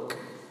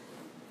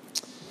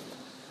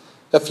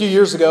A few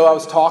years ago, I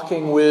was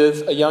talking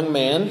with a young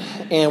man,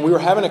 and we were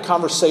having a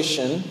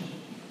conversation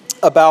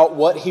about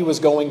what he was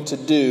going to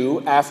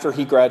do after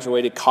he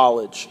graduated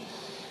college.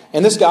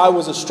 And this guy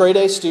was a straight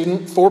A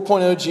student,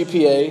 4.0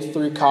 GPA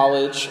through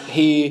college.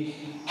 He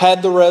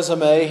had the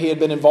resume. He had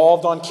been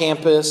involved on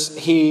campus.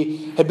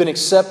 He had been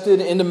accepted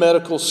into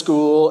medical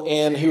school,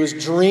 and he was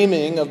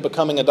dreaming of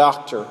becoming a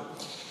doctor.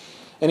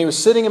 And he was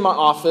sitting in my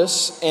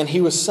office, and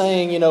he was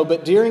saying,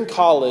 but during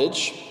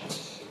college,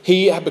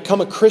 he had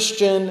become a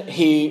Christian.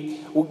 He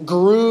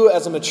grew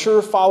as a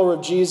mature follower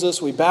of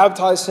Jesus. We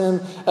baptized him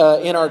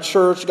in our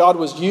church. God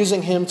was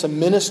using him to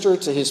minister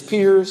to his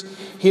peers.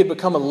 He had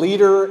become a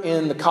leader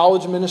in the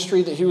college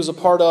ministry that he was a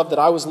part of, that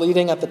I was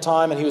leading at the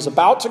time. And he was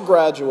about to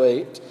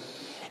graduate.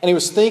 And he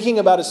was thinking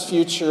about his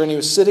future. And he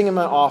was sitting in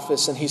my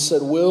office. And he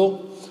said,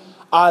 "Will,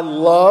 I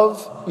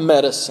love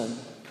medicine.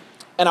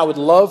 And I would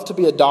love to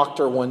be a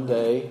doctor one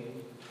day."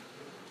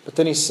 But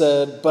then he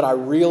said, "But I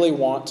really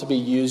want to be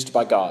used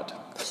by God."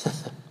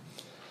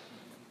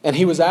 And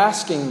he was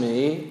asking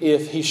me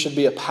if he should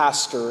be a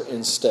pastor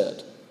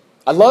instead.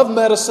 I love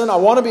medicine. I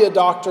want to be a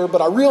doctor,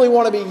 but I really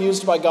want to be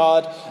used by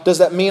God. Does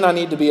that mean I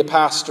need to be a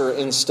pastor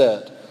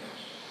instead?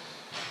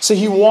 See,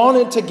 he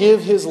wanted to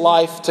give his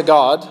life to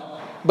God,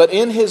 but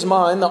in his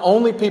mind, the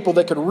only people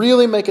that could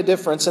really make a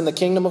difference in the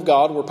kingdom of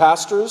God were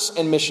pastors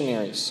and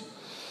missionaries.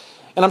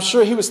 And I'm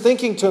sure he was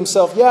thinking to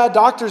himself, yeah,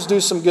 doctors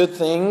do some good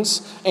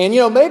things. And,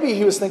 maybe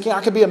he was thinking I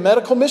could be a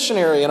medical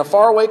missionary in a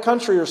faraway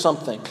country or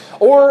something.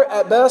 Or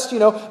at best,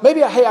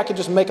 maybe, I could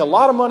just make a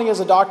lot of money as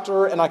a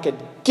doctor and I could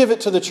give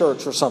it to the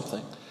church or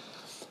something.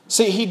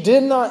 See, he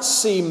did not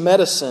see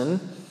medicine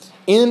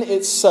in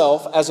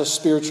itself as a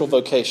spiritual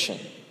vocation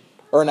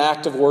or an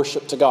act of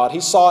worship to God.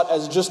 He saw it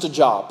as just a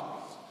job.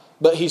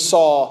 But he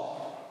saw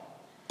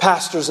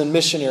pastors and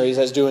missionaries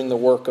as doing the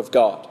work of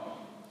God.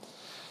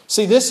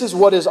 See, this is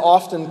what is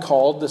often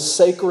called the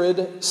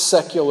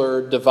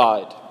sacred-secular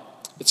divide.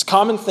 It's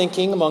common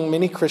thinking among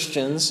many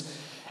Christians,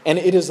 and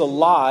it is a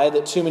lie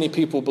that too many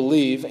people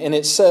believe. And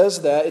it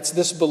says that it's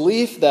this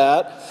belief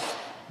that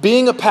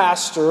being a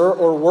pastor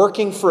or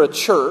working for a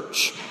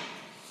church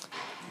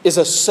is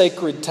a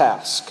sacred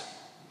task.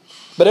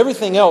 But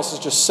everything else is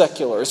just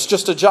secular. It's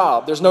just a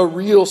job. There's no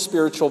real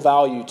spiritual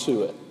value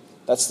to it.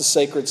 That's the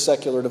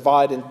sacred-secular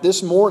divide. And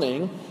this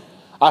morning,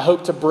 I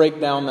hope to break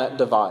down that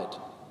divide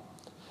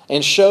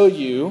and show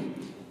you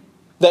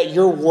that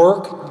your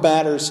work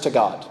matters to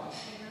God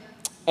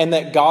and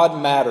that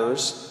God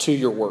matters to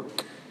your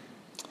work.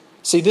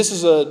 See, this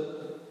is a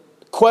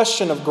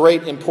question of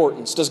great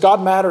importance. Does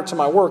God matter to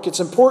my work? It's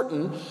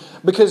important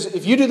because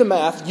if you do the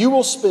math, you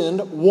will spend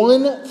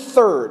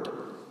 1/3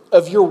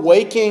 of your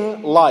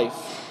waking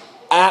life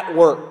at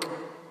work.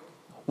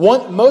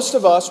 Most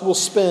of us will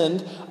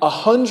spend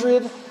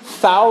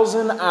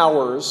 100,000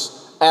 hours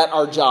at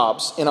our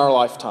jobs in our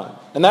lifetime.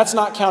 And that's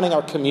not counting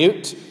our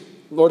commute.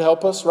 Lord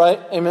help us, right?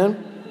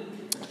 Amen?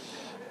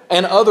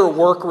 And other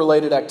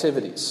work-related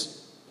activities.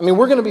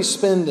 We're going to be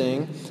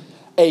spending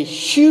a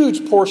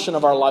huge portion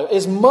of our life,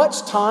 as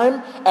much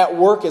time at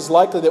work as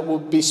likely that we'll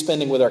be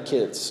spending with our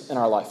kids in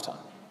our lifetime.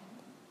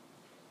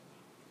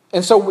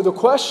 And so the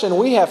question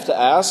we have to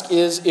ask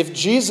is, if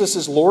Jesus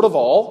is Lord of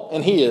all,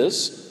 and He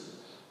is,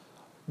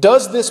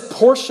 does this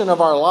portion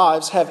of our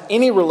lives have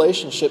any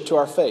relationship to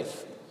our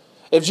faith?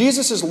 If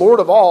Jesus is Lord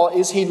of all,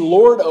 is He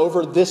Lord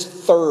over this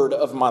third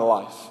of my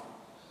life?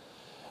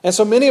 And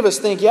so many of us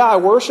think, I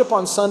worship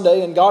on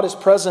Sunday and God is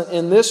present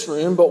in this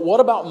room, but what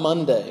about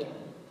Monday?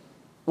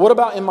 What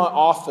about in my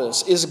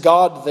office? Is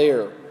God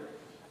there?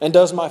 And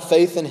does my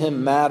faith in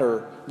Him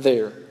matter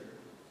there?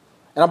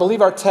 And I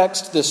believe our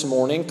text this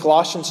morning,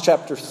 Colossians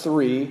chapter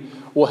 3,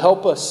 will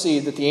help us see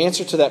that the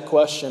answer to that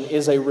question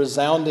is a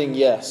resounding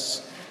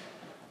yes.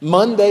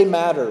 Monday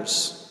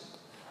matters.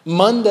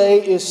 Monday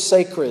is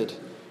sacred.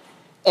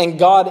 And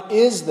God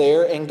is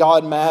there and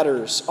God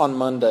matters on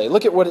Monday.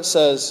 Look at what it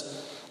says.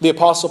 The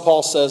Apostle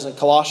Paul says in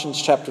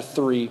Colossians chapter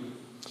 3,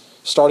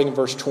 starting in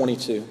verse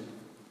 22.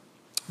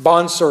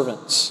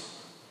 Bondservants,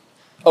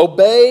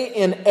 obey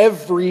in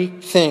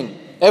everything,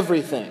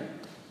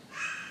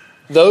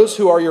 those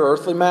who are your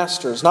earthly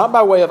masters, not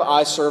by way of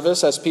eye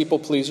service as people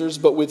pleasers,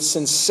 but with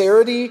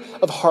sincerity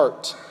of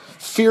heart,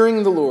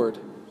 fearing the Lord.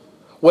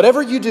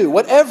 Whatever you do,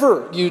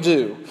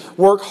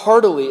 work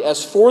heartily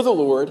as for the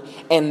Lord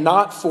and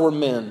not for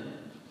men,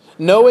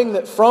 knowing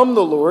that from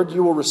the Lord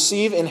you will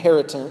receive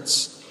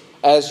inheritance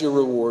as your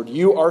reward.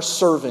 You are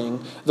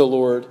serving the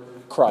Lord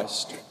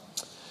Christ.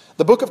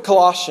 The book of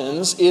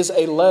Colossians is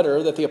a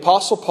letter that the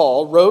Apostle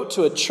Paul wrote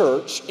to a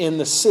church in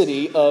the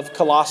city of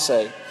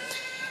Colossae.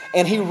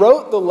 And he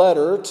wrote the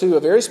letter to a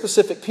very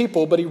specific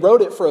people, but he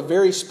wrote it for a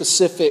very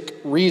specific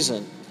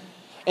reason.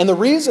 And the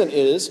reason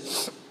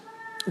is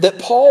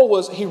that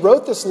he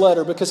wrote this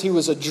letter because he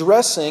was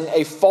addressing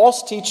a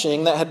false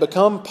teaching that had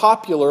become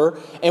popular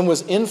and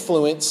was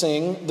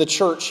influencing the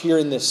church here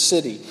in this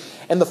city.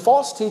 And the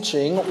false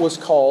teaching was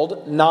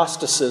called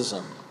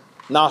Gnosticism.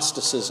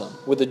 Gnosticism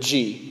with a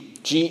G.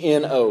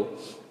 G-N-O.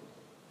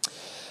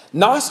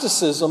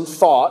 Gnosticism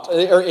taught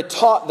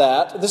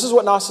that, this is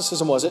what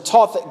Gnosticism was. It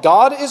taught that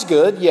God is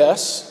good,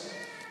 yes,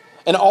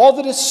 and all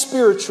that is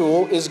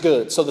spiritual is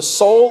good. So the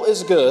soul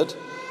is good,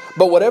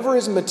 but whatever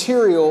is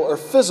material or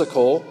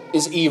physical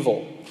is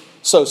evil.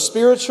 So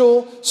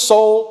spiritual,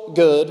 soul,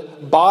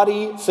 good,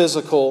 body,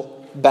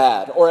 physical,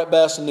 bad, or at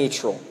best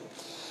neutral.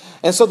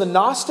 And so the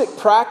Gnostic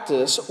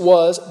practice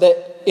was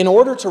that in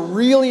order to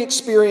really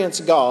experience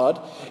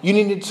God, you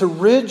needed to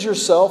rid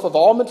yourself of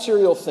all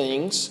material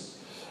things.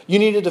 You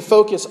needed to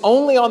focus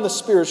only on the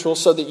spiritual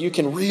so that you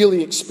can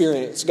really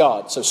experience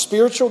God. So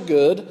spiritual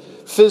good,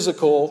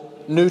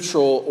 physical,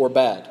 neutral, or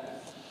bad.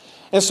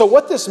 And so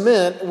what this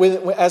meant,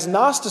 as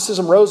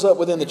Gnosticism rose up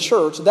within the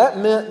church, that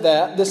meant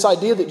that this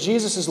idea that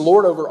Jesus is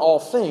Lord over all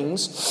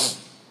things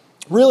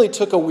really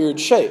took a weird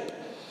shape.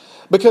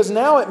 Because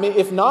now,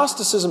 if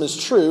Gnosticism is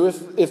true,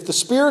 if the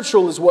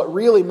spiritual is what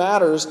really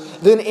matters,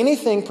 then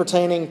anything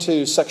pertaining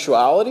to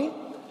sexuality,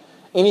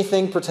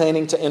 anything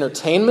pertaining to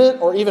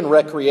entertainment or even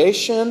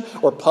recreation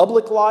or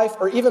public life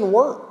or even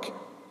work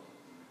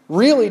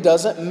really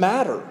doesn't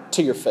matter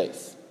to your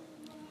faith.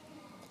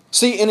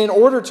 See, and in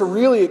order to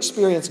really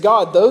experience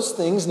God, those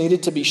things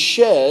needed to be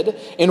shed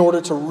in order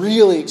to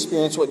really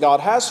experience what God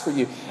has for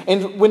you.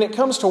 And when it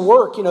comes to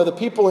work, the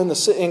people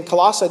in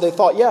Colossae, they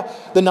thought,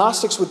 the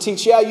Gnostics would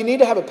teach, you need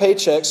to have a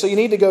paycheck, so you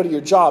need to go to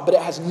your job, but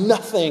it has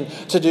nothing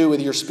to do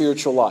with your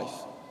spiritual life.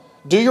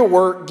 Do your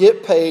work,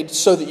 get paid,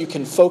 so that you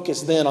can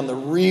focus then on the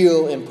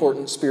real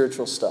important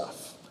spiritual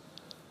stuff.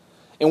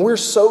 And we're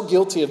so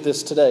guilty of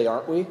this today,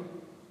 aren't we?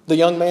 The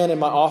young man in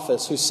my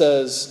office who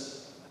says,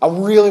 I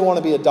really want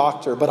to be a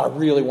doctor, but I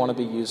really want to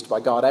be used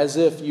by God, as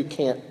if you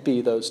can't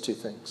be those two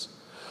things.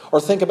 Or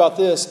think about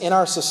this. In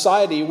our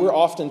society, we're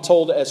often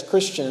told as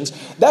Christians,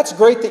 that's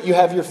great that you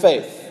have your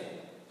faith,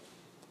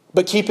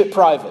 but keep it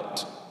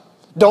private.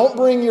 Don't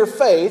bring your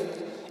faith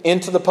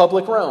into the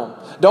public realm.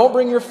 Don't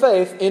bring your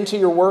faith into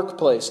your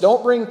workplace.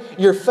 Don't bring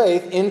your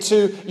faith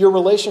into your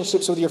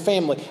relationships with your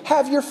family.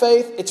 Have your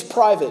faith, it's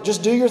private.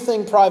 Just do your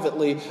thing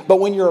privately, but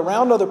when you're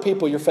around other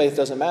people, your faith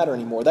doesn't matter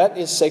anymore. That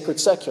is sacred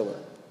secular.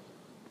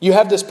 You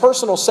have this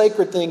personal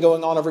sacred thing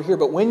going on over here,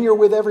 but when you're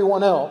with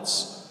everyone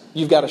else,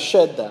 you've got to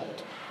shed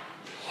that.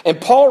 And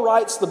Paul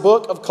writes the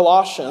book of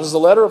Colossians, the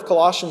letter of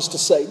Colossians, to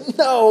say,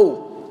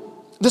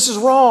 no, this is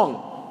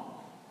wrong.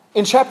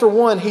 In chapter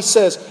 1, he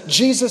says,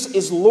 Jesus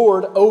is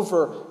Lord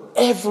over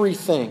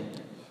everything.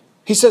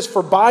 He says,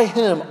 for by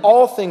him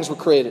all things were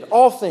created,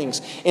 all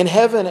things in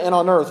heaven and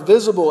on earth,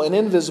 visible and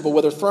invisible,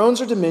 whether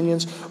thrones or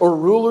dominions or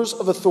rulers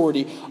of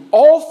authority.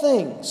 All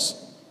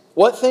things,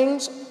 what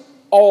things?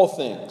 All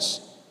things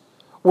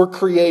were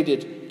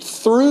created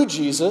through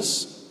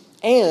Jesus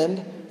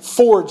and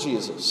for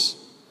Jesus.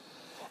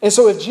 And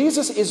so if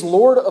Jesus is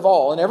Lord of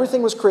all, and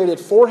everything was created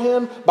for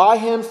him, by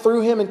him,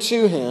 through him, and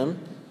to him,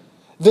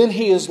 then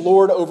he is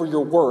Lord over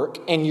your work,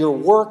 and your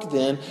work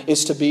then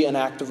is to be an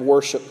act of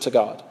worship to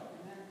God.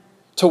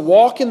 To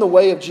walk in the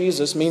way of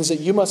Jesus means that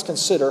you must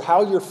consider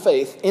how your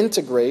faith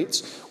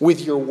integrates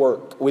with your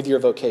work, with your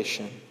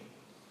vocation.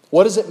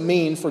 What does it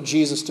mean for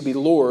Jesus to be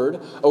Lord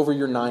over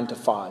your 9 to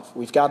 5?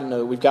 We've got to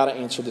know, we've got to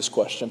answer this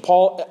question.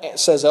 Paul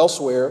says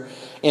elsewhere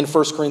in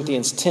 1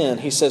 Corinthians 10,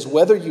 he says,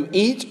 whether you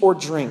eat or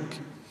drink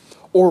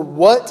or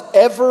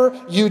whatever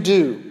you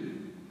do,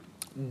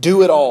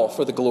 do it all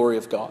for the glory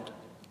of God.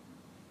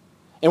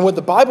 And what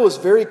the Bible is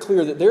very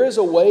clear that there is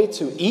a way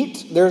to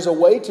eat, there is a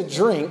way to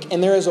drink,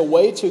 and there is a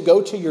way to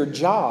go to your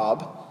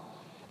job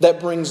that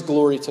brings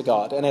glory to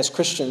God. And as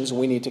Christians,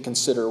 we need to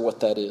consider what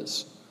that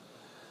is.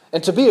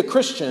 And to be a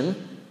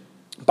Christian,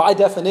 by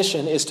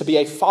definition, is to be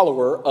a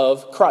follower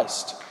of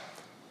Christ.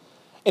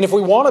 And if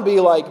we want to be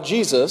like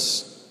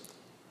Jesus,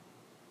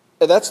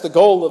 that's the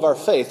goal of our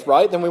faith,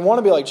 right? Then we want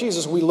to be like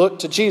Jesus, we look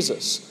to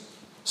Jesus.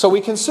 So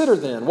we consider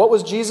then, what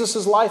was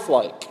Jesus' life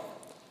like?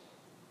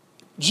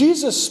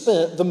 Jesus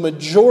spent the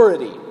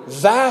majority,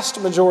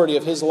 vast majority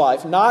of his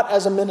life, not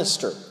as a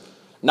minister,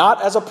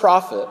 not as a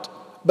prophet,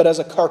 but as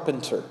a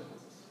carpenter.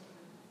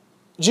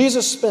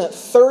 Jesus spent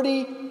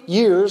 30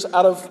 years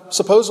out of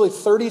supposedly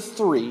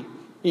 33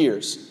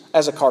 years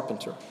as a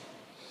carpenter.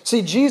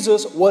 See,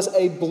 Jesus was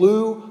a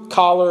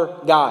blue-collar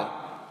guy.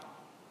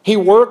 He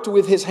worked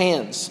with his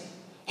hands.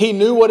 He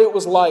knew what it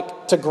was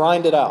like to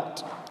grind it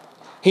out.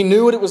 He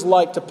knew what it was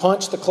like to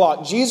punch the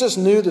clock. Jesus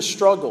knew the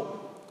struggle.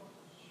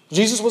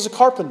 Jesus was a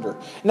carpenter.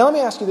 Now let me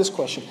ask you this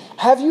question.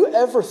 Have you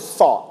ever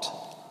thought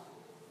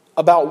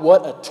about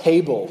what a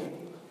table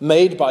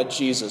made by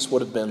Jesus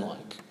would have been like?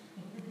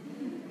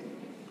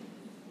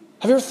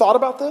 Have you ever thought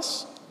about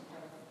this?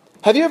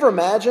 Have you ever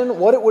imagined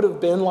what it would have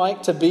been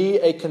like to be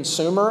a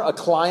consumer, a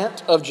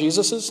client of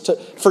Jesus's,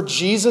 for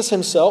Jesus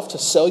himself to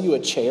sell you a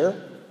chair?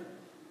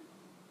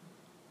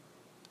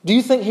 Do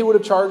you think he would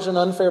have charged an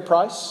unfair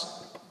price?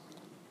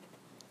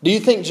 Do you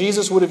think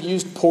Jesus would have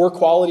used poor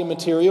quality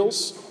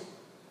materials?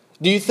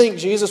 Do you think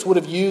Jesus would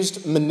have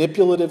used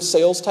manipulative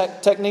sales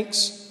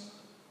techniques?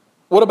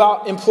 What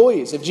about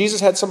employees? If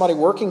Jesus had somebody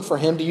working for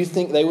him, do you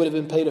think they would have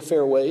been paid a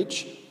fair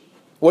wage?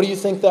 What do you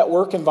think that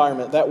work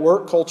environment, that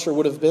work culture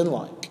would have been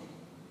like?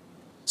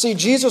 See,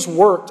 Jesus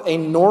worked a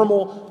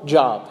normal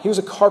job. He was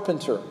a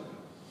carpenter.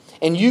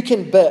 And you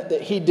can bet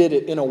that he did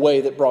it in a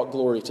way that brought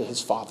glory to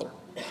his Father.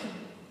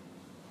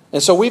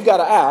 And so we've got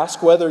to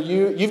ask whether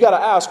you've got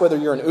to ask whether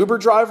you're an Uber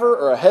driver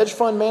or a hedge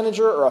fund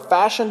manager or a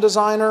fashion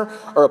designer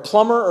or a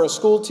plumber or a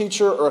school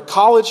teacher or a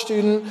college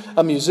student,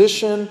 a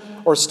musician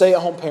or a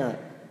stay-at-home parent,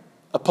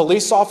 a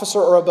police officer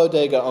or a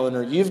bodega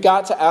owner. You've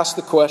got to ask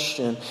the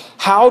question,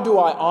 how do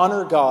I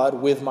honor God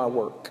with my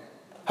work?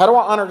 How do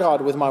I honor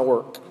God with my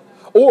work?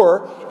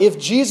 Or, if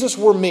Jesus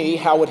were me,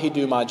 how would he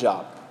do my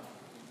job?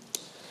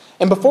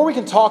 And before we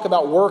can talk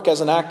about work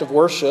as an act of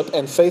worship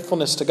and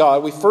faithfulness to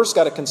God, we first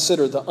got to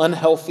consider the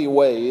unhealthy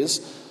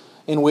ways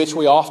in which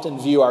we often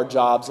view our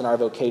jobs and our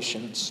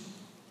vocations.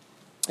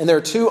 And there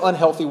are two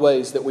unhealthy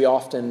ways that we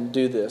often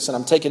do this. And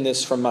I'm taking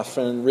this from my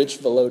friend Rich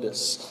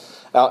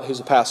Velotis, who's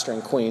a pastor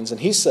in Queens. And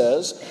he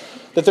says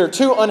that there are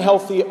two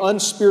unhealthy,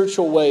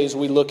 unspiritual ways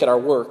we look at our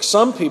work.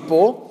 Some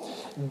people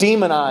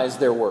demonize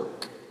their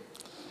work,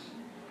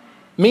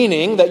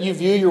 meaning that you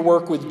view your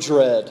work with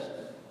dread.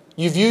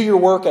 You view your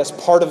work as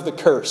part of the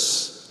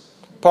curse,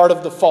 part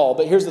of the fall.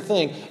 But here's the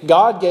thing.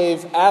 God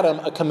gave Adam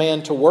a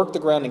command to work the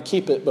ground and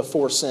keep it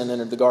before sin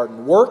entered the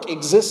garden. Work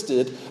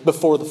existed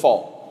before the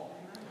fall.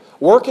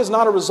 Work is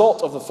not a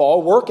result of the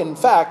fall. Work, in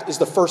fact, is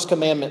the first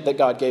commandment that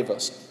God gave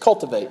us.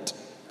 Cultivate,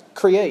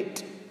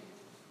 create,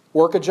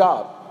 work a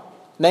job.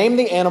 Name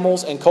the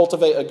animals and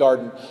cultivate a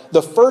garden.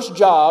 The first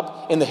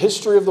job in the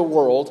history of the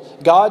world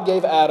God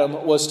gave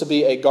Adam was to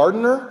be a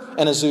gardener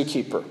and a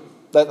zookeeper.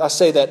 I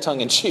say that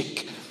tongue in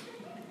cheek.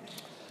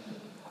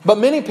 But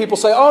many people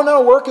say, oh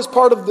no, work is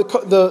part of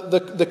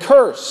the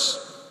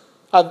curse.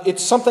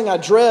 It's something I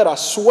dread, I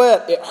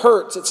sweat, it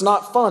hurts, it's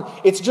not fun.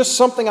 It's just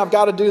something I've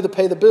got to do to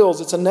pay the bills.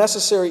 It's a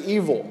necessary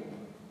evil.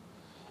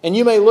 And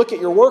you may look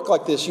at your work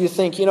like this. You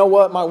think, you know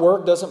what, my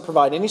work doesn't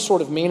provide any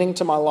sort of meaning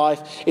to my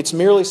life. It's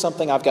merely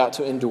something I've got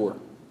to endure.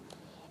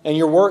 And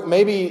your work,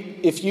 maybe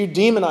if you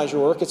demonize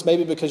your work, it's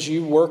maybe because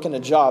you work in a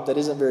job that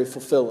isn't very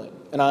fulfilling.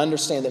 And I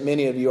understand that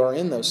many of you are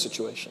in those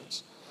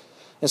situations.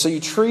 And so you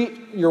treat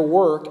your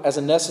work as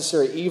a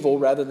necessary evil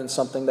rather than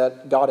something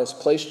that God has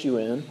placed you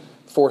in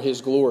for his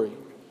glory.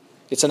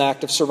 It's an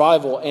act of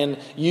survival. And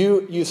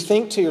you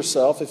think to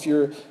yourself, if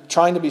you're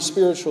trying to be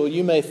spiritual,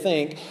 you may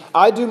think,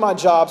 I do my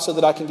job so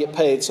that I can get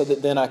paid so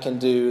that then I can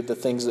do the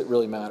things that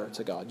really matter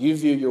to God. You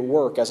view your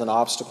work as an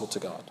obstacle to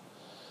God.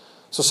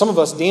 So some of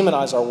us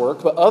demonize our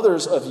work, but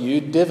others of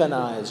you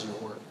divinize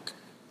your work,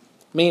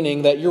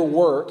 meaning that your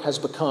work has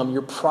become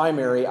your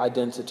primary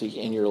identity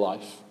in your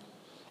life.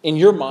 In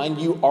your mind,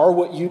 you are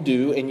what you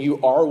do and you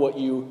are what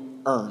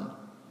you earn.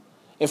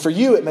 And for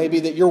you, it may be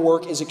that your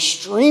work is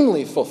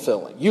extremely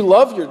fulfilling. You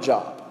love your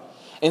job.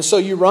 And so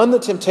you run the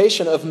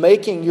temptation of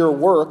making your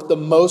work the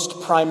most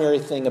primary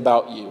thing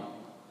about you.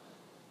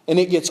 And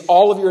it gets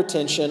all of your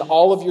attention,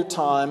 all of your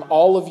time,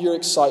 all of your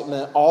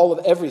excitement, all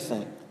of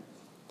everything.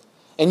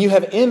 And you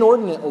have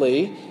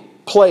inordinately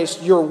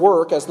placed your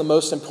work as the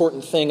most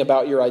important thing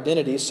about your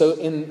identity. So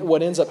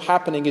what ends up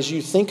happening is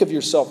you think of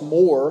yourself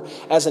more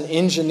as an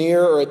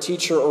engineer or a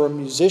teacher or a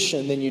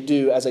musician than you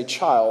do as a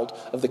child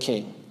of the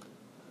King.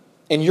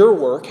 And your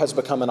work has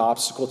become an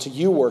obstacle to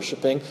you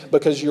worshiping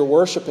because you're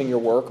worshiping your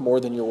work more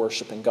than you're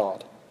worshiping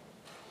God.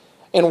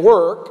 And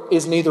work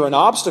is neither an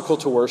obstacle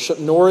to worship,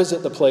 nor is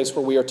it the place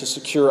where we are to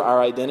secure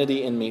our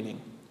identity and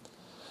meaning.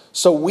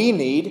 So we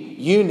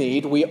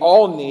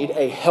all need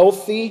a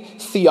healthy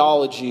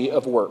theology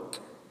of work.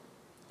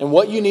 And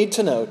what you need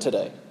to know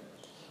today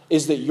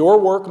is that your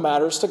work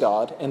matters to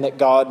God and that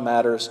God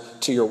matters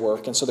to your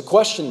work. And so the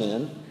question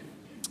then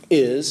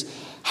is,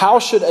 how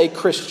should a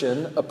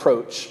Christian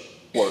approach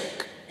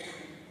work?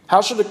 How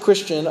should a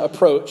Christian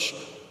approach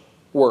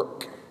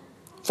work?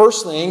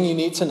 First thing you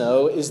need to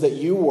know is that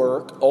you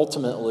work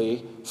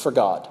ultimately for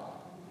God.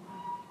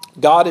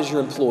 God is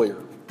your employer.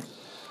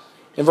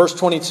 In verse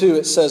 22,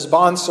 it says,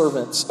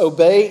 Bondservants,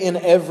 obey in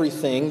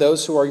everything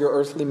those who are your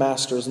earthly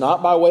masters,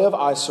 not by way of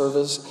eye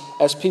service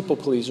as people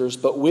pleasers,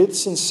 but with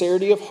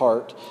sincerity of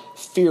heart,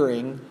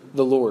 fearing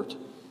the Lord.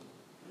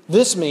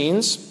 This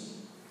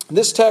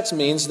text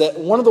means that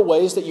one of the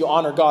ways that you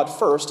honor God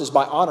first is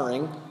by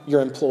honoring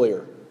your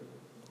employer.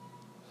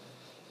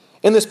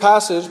 In this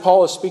passage,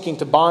 Paul is speaking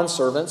to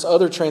bondservants.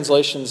 Other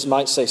translations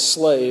might say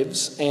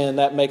slaves, and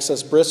that makes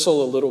us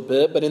bristle a little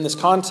bit. But in this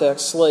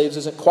context, slaves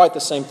isn't quite the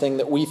same thing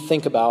that we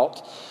think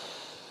about.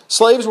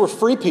 Slaves were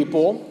free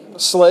people.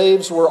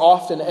 Slaves were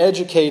often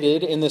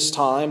educated in this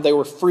time. They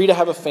were free to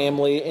have a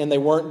family, and they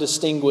weren't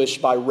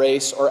distinguished by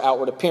race or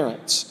outward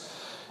appearance.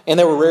 And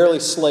they were rarely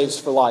slaves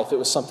for life. It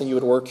was something you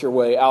would work your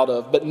way out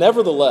of. But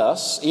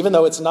nevertheless, even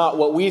though it's not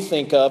what we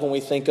think of when we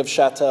think of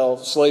chattel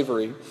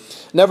slavery,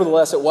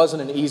 nevertheless, it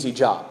wasn't an easy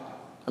job.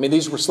 I mean,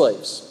 these were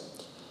slaves.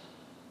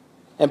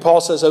 And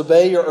Paul says,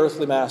 obey your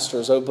earthly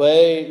masters,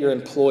 obey your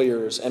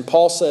employers. And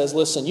Paul says,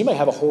 listen, you may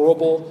have a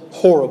horrible,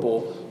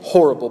 horrible,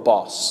 horrible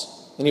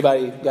boss.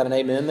 Anybody got an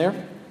amen there?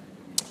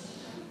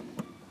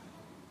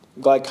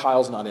 I'm glad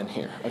Kyle's not in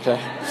here, okay?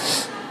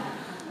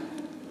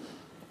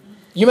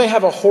 You may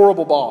have a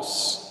horrible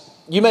boss.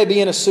 You may be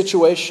in a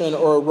situation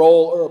or a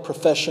role or a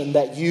profession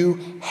that you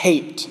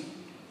hate.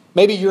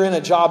 Maybe you're in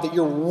a job that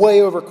you're way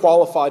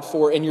overqualified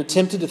for and you're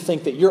tempted to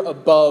think that you're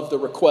above the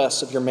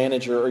requests of your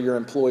manager or your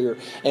employer.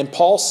 And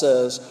Paul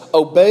says,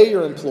 obey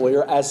your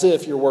employer as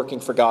if you're working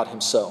for God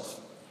himself.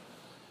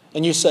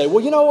 And you say,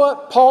 well, you know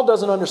what? Paul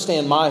doesn't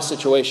understand my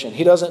situation.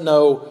 He doesn't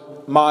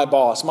know my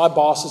boss. My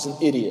boss is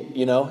an idiot,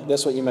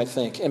 That's what you might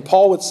think. And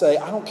Paul would say,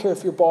 I don't care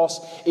if your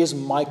boss is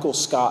Michael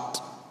Scott,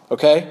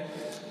 okay?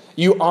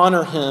 You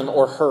honor him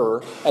or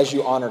her as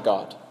you honor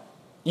God.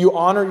 You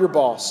honor your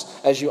boss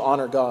as you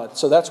honor God.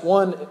 So that's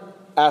one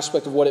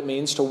aspect of what it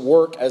means to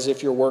work as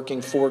if you're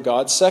working for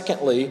God.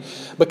 Secondly,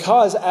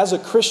 because as a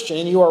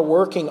Christian you are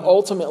working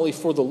ultimately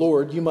for the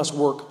Lord, you must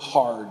work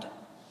hard.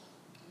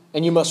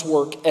 And you must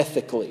work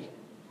ethically.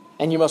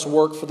 And you must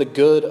work for the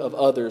good of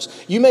others.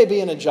 You may be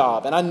in a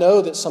job, and I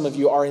know that some of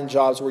you are in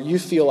jobs where you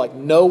feel like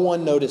no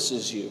one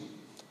notices you.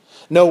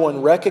 No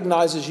one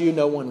recognizes you.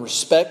 No one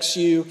respects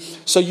you.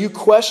 So you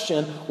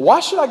question, why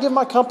should I give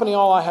my company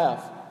all I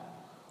have?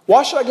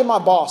 Why should I give my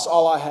boss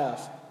all I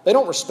have? They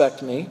don't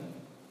respect me.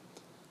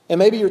 And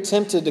maybe you're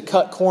tempted to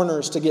cut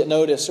corners to get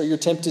noticed, or you're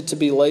tempted to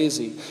be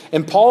lazy.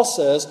 And Paul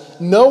says,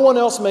 no one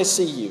else may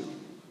see you,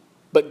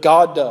 but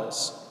God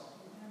does.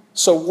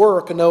 So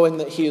work knowing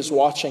that he is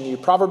watching you.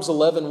 Proverbs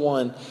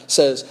 11:1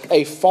 says,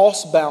 a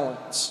false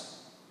balance,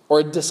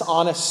 or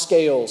dishonest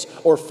scales,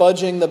 or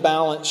fudging the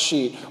balance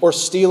sheet, or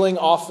stealing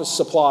office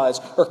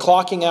supplies, or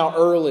clocking out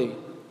early.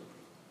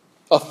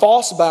 A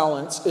false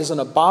balance is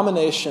an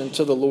abomination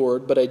to the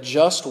Lord, but a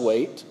just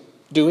weight,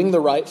 doing the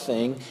right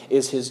thing,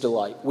 is his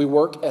delight. We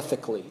work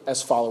ethically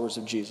as followers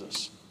of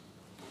Jesus.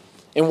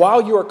 And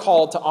while you are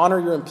called to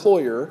honor your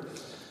employer,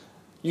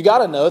 you got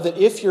to know that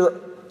if your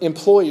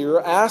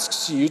employer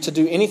asks you to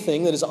do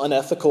anything that is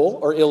unethical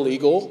or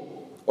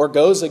illegal or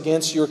goes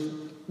against your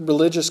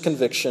religious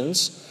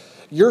convictions,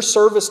 your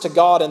service to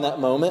God in that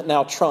moment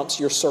now trumps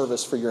your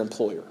service for your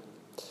employer.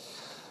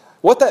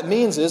 What that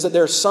means is that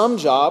there are some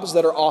jobs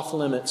that are off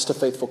limits to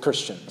faithful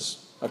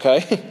Christians.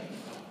 Okay?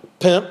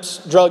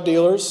 Pimps, drug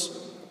dealers,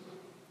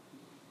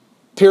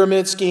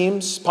 pyramid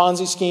schemes,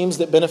 Ponzi schemes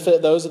that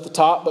benefit those at the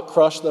top but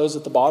crush those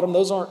at the bottom.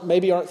 Those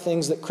aren't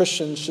things that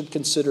Christians should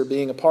consider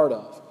being a part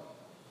of.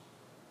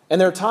 And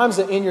there are times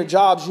that in your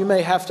jobs you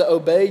may have to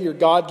obey your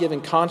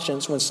God-given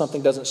conscience when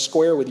something doesn't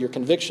square with your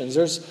convictions.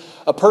 There's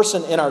a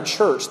person in our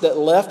church that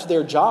left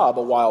their job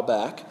a while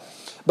back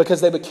because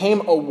they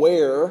became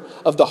aware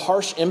of the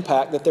harsh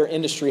impact that their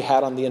industry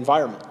had on the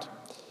environment.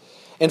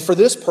 And for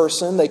this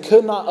person, they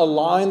could not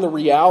align the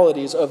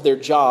realities of their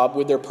job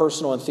with their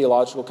personal and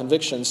theological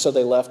convictions, so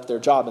they left their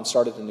job and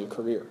started a new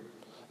career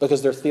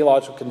because their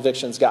theological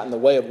convictions got in the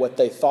way of what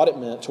they thought it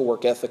meant to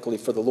work ethically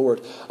for the Lord.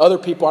 Other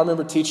people, I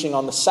remember teaching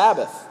on the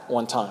Sabbath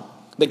one time,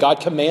 that God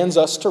commands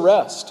us to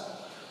rest.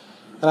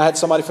 And I had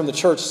somebody from the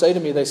church say to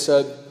me, they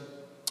said,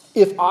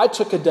 if I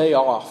took a day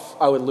off,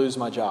 I would lose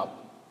my job.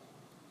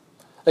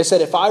 They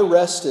said, if I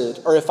rested,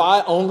 or if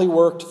I only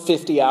worked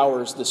 50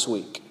 hours this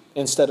week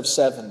instead of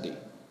 70,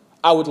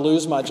 I would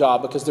lose my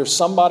job because there's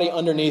somebody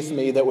underneath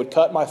me that would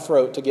cut my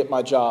throat to get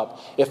my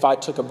job if I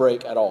took a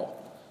break at all.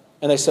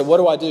 And they said, what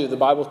do I do? The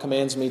Bible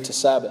commands me to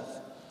Sabbath.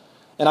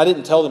 And I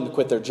didn't tell them to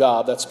quit their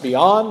job. That's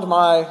beyond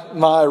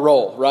my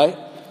role, right?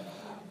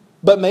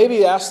 But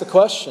maybe ask the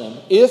question,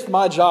 if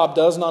my job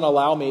does not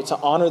allow me to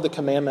honor the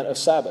commandment of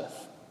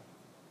Sabbath,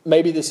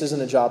 maybe this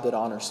isn't a job that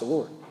honors the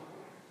Lord.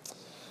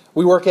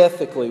 We work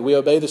ethically. We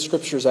obey the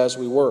Scriptures as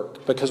we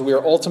work because we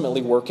are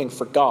ultimately working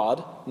for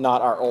God,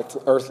 not our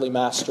earthly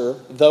master,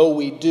 though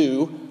we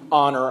do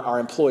honor our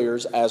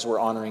employers as we're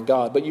honoring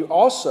God. But you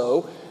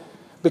also,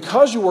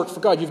 because you work for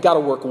God, you've got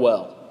to work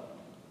well.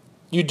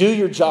 You do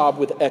your job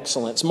with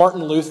excellence.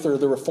 Martin Luther,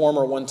 the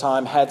reformer, one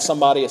time had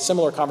a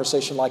similar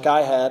conversation like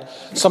I had,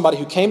 somebody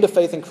who came to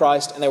faith in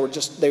Christ and they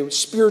were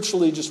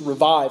spiritually just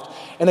revived.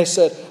 And they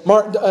said,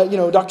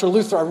 Dr.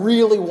 Luther, I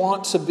really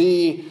want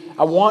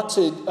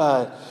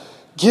to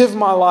give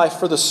my life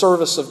for the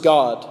service of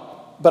God,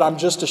 but I'm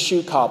just a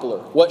shoe cobbler.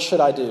 What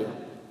should I do?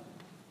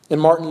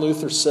 And Martin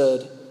Luther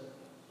said,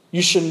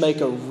 you should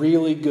make a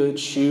really good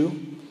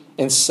shoe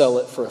and sell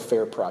it for a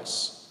fair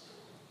price.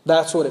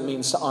 That's what it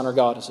means to honor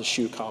God as a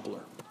shoe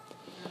cobbler.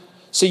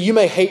 See, you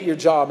may hate your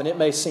job and it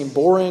may seem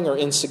boring or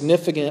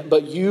insignificant,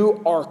 but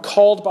you are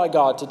called by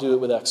God to do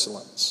it with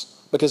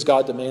excellence because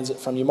God demands it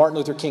from you. Martin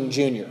Luther King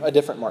Jr., a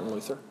different Martin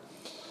Luther.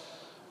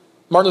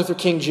 Martin Luther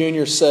King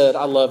Jr. said,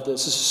 I love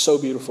this. This is so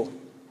beautiful.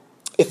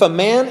 If a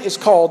man is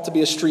called to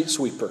be a street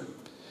sweeper,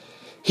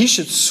 he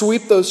should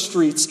sweep those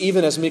streets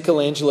even as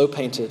Michelangelo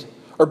painted,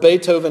 or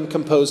Beethoven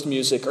composed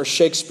music, or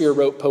Shakespeare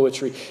wrote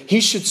poetry. He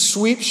should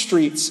sweep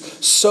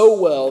streets so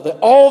well that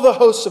all the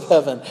hosts of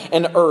heaven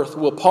and earth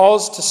will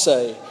pause to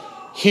say,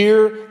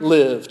 here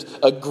lived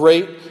a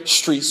great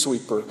street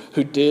sweeper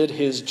who did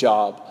his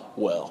job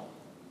well.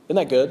 Isn't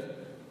that good?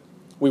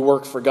 We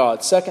work for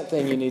God. Second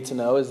thing you need to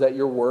know is that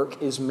your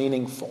work is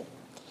meaningful.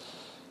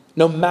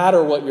 No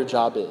matter what your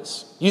job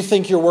is. You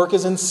think your work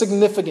is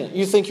insignificant.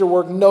 You think your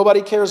work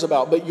nobody cares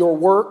about, but your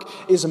work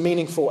is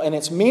meaningful. And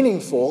it's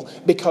meaningful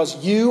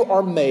because you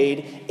are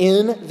made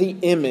in the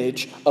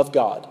image of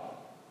God.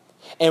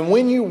 And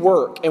when you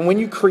work, and when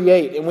you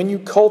create, and when you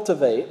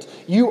cultivate,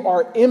 you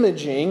are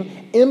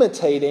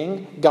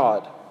imitating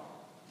God.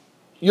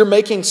 You're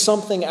making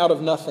something out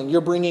of nothing. You're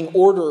bringing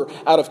order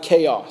out of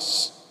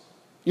chaos.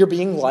 You're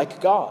being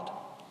like God.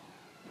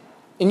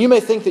 And you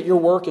may think that your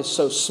work is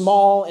so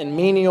small and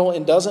menial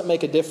and doesn't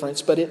make a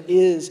difference, but it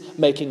is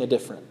making a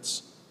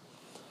difference.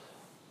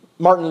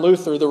 Martin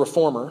Luther, the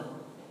reformer,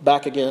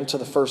 back again to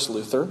the first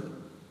Luther,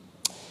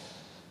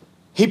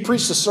 he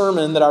preached a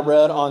sermon that I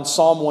read on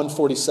Psalm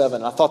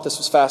 147. I thought this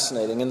was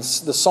fascinating. And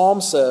the psalm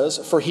says,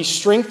 For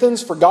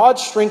God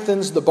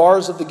strengthens the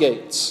bars of the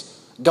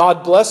gates.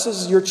 God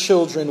blesses your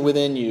children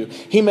within you.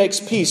 He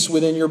makes peace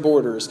within your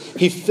borders.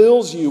 He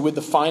fills you with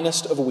the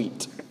finest of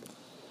wheat.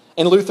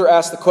 And Luther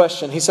asked the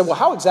question, he said, well,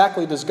 how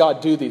exactly does God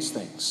do these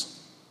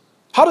things?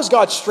 How does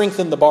God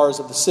strengthen the bars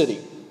of the city?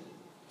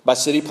 By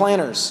city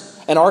planners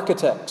and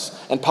architects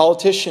and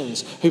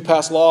politicians who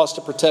pass laws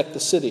to protect the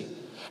city.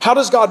 How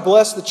does God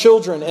bless the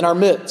children in our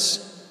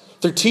midst?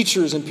 Through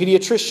teachers and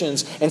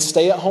pediatricians and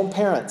stay-at-home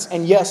parents.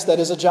 And yes, that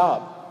is a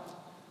job.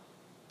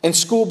 And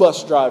school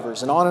bus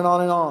drivers and on and on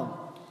and on.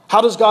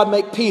 How does God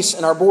make peace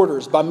in our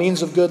borders? By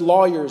means of good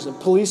lawyers and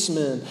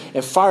policemen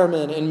and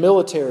firemen and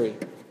military.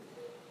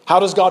 How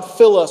does God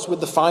fill us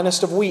with the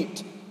finest of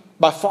wheat?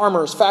 By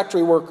farmers,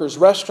 factory workers,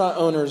 restaurant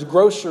owners,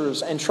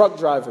 grocers, and truck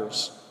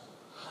drivers.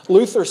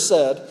 Luther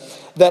said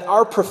that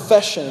our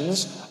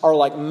professions are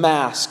like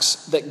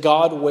masks that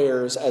God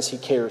wears as He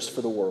cares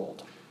for the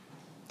world.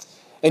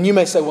 And you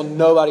may say, well,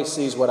 nobody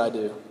sees what I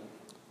do.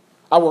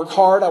 I work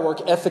hard, I work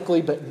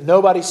ethically, but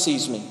nobody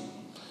sees me.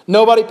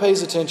 Nobody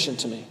pays attention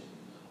to me.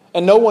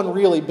 And no one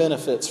really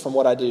benefits from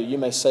what I do. You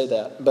may say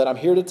that, but I'm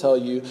here to tell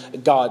you,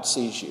 God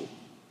sees you.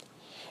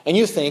 And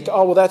you think,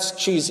 oh, well, that's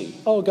cheesy.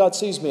 Oh, God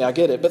sees me, I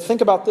get it. But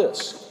think about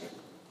this.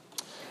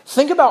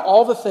 Think about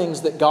all the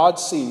things that God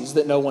sees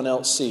that no one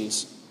else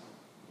sees.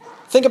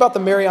 Think about the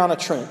Mariana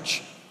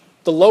Trench,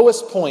 the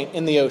lowest point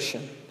in the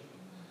ocean.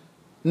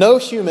 No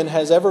human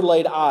has ever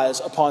laid eyes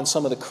upon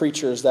some of the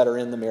creatures that are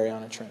in the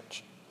Mariana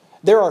Trench.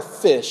 There are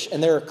fish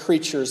and there are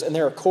creatures and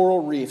there are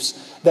coral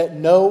reefs that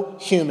no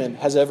human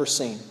has ever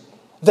seen.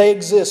 They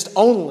exist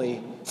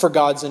only for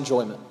God's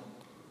enjoyment.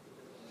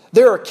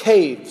 There are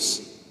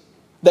caves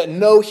that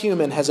no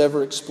human has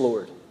ever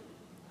explored.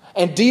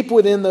 And deep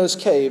within those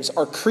caves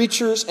are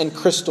creatures and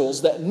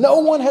crystals that no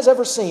one has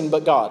ever seen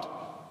but God.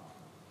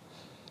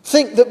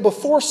 Think that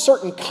before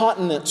certain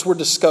continents were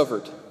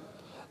discovered,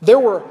 there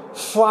were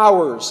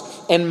flowers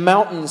and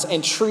mountains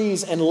and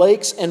trees and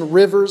lakes and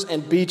rivers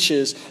and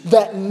beaches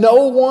that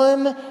no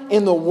one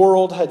in the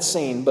world had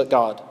seen but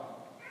God.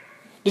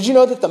 Did you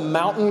know that the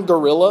mountain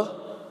gorilla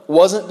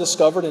wasn't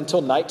discovered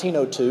until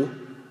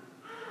 1902?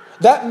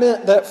 That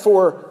meant that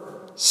for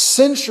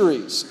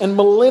centuries and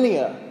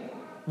millennia,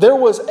 there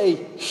was a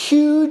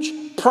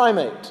huge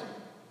primate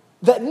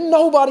that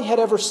nobody had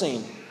ever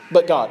seen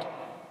but God.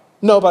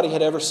 Nobody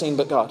had ever seen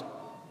but God.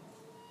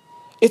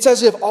 It's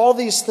as if all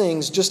these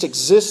things just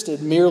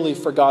existed merely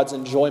for God's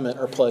enjoyment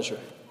or pleasure.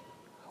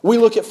 We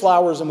look at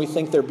flowers and we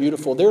think they're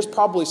beautiful. There's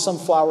probably some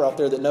flower out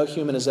there that no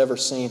human has ever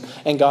seen,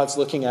 and God's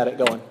looking at it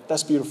going,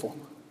 that's beautiful.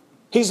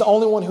 He's the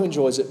only one who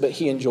enjoys it, but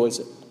He enjoys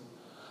it.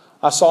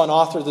 I saw an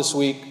author this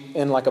week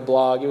in like a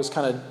blog. It was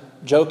kind of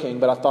joking,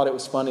 but I thought it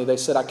was funny. They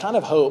said, I kind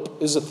of hope,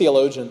 this is a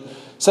theologian,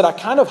 said, I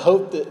kind of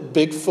hope that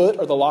Bigfoot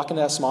or the Loch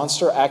Ness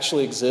Monster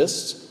actually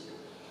exists,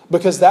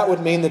 because that would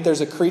mean that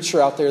there's a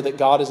creature out there that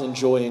God is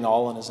enjoying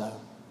all on His own.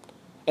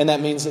 And that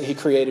means that He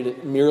created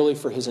it merely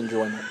for His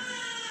enjoyment.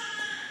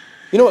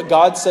 You know what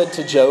God said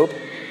to Job?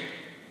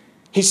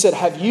 He said,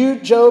 have you,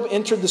 Job,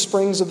 entered the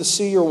springs of the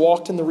sea or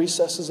walked in the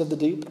recesses of the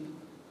deep?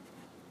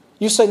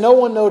 You say, no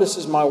one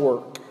notices my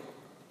work.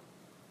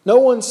 No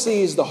one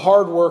sees the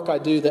hard work I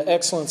do, the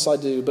excellence I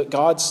do, but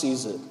God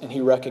sees it and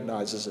He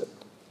recognizes it.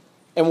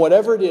 And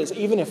whatever it is,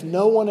 even if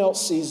no one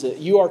else sees it,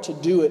 you are to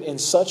do it in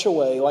such a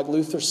way, like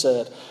Luther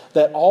said,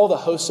 that all the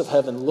hosts of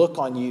heaven look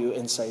on you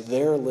and say,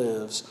 there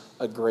lives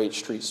a great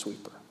street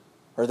sweeper,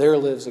 or there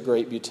lives a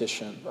great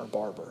beautician or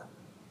barber.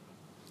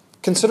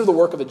 Consider the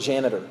work of a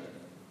janitor.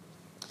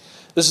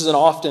 This is an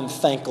often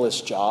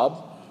thankless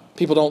job.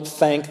 People don't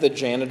thank the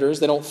janitors.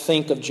 They don't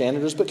think of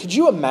janitors. But could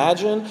you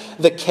imagine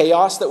the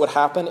chaos that would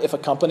happen if a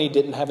company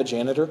didn't have a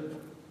janitor?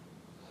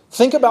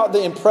 Think about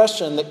the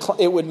impression that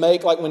it would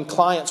make, like when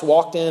clients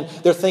walked in,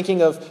 they're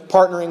thinking of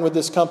partnering with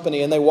this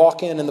company and they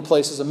walk in and the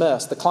place is a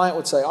mess. The client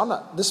would say,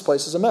 this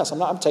place is a mess.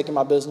 I'm taking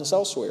my business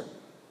elsewhere.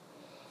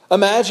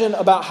 Imagine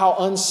about how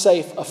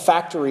unsafe a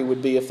factory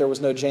would be if there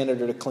was no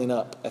janitor to clean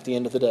up at the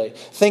end of the day.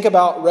 Think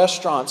about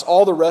restaurants,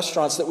 all the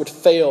restaurants that would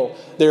fail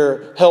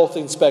their health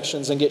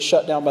inspections and get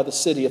shut down by the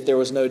city if there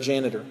was no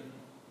janitor.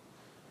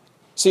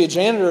 See, a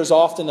janitor is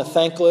often a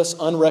thankless,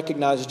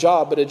 unrecognized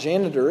job, but a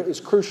janitor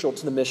is crucial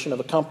to the mission of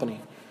a company.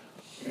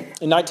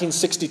 In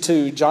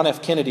 1962, John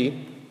F.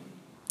 Kennedy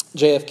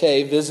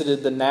JFK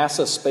visited the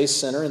NASA Space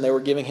Center, and they were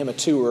giving him a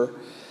tour.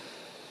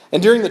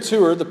 And during the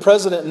tour, the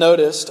president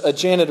noticed a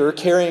janitor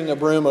carrying a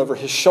broom over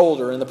his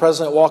shoulder, and the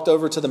president walked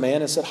over to the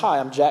man and said, "Hi,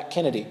 I'm Jack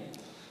Kennedy.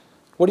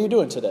 What are you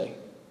doing today?"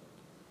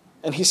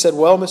 And he said,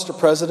 "Well, Mr.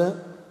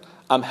 President,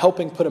 I'm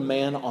helping put a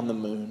man on the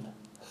moon."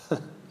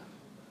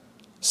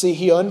 See,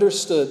 he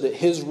understood that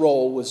his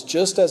role was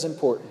just as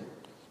important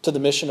to the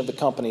mission of the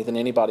company than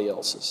anybody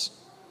else's.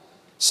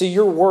 See,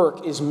 your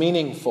work is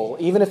meaningful,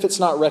 even if it's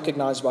not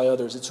recognized by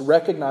others. It's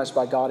recognized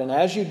by God. And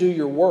as you do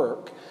your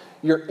work,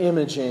 you're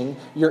imitating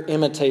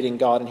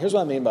God. And here's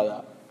what I mean by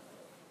that.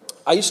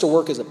 I used to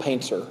work as a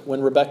painter.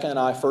 When Rebecca and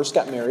I first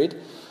got married,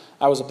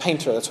 I was a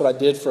painter. That's what I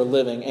did for a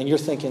living. And you're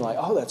thinking like,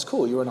 oh, that's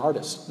cool. You're an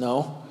artist.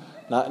 No,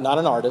 not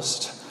an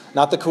artist.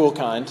 Not the cool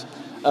kind.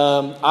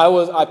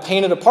 I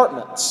painted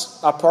apartments.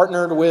 I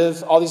partnered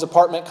with all these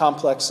apartment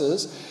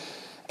complexes.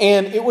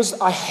 And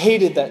I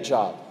hated that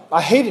job. I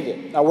hated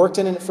it. I worked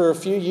in it for a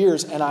few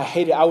years, and I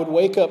hated it. I would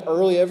wake up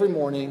early every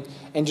morning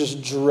and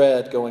just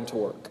dread going to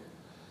work.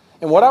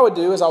 And what I would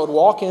do is I would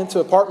walk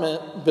into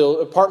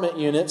apartment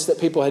units that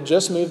people had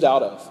just moved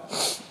out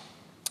of.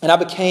 And I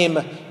became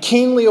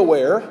keenly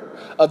aware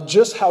of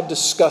just how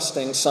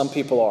disgusting some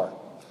people are.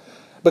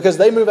 Because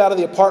they move out of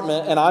the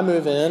apartment and I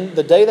move in.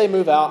 The day they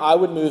move out, I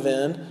would move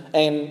in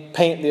and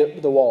paint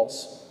the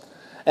walls.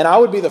 And I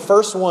would be the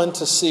first one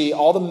to see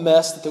all the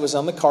mess that was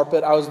on the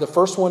carpet. I was the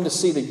first one to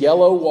see the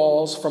yellow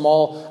walls from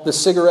all the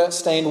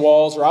cigarette-stained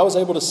walls. Or I was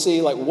able to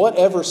see like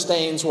whatever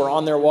stains were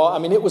on their wall. I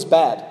mean, it was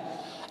bad.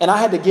 And I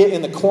had to get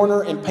in the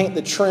corner and paint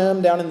the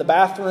trim down in the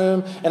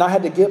bathroom. And I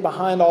had to get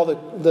behind all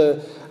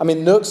the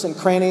nooks and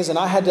crannies. And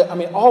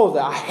all of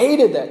that. I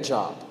hated that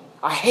job.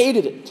 I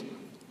hated it.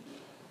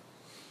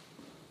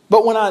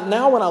 But when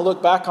I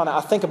look back on it, I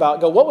think about,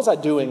 what was I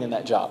doing in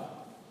that job?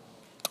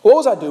 What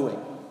was I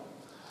doing?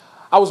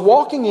 I was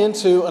walking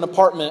into an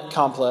apartment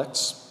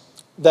complex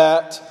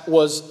that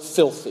was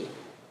filthy.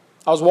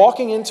 I was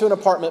walking into an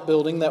apartment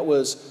building that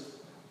was,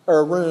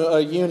 a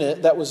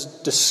unit that was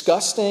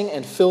disgusting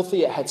and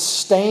filthy. It had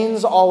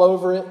stains all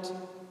over it.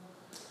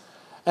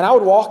 And I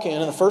would walk in,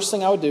 and the first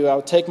thing I would do, I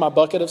would take my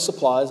bucket of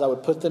supplies, I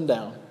would put them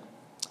down,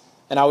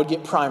 and I would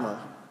get primer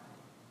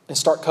and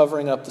start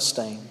covering up the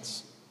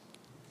stains.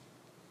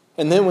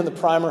 And then when the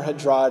primer had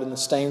dried and the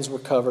stains were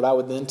covered, I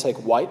would then take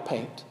white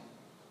paint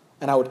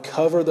and I would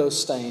cover those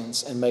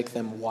stains and make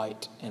them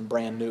white and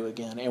brand new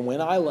again. And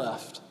when I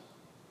left,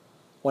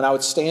 when I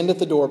would stand at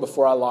the door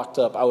before I locked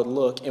up, I would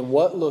look, and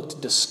what looked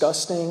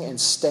disgusting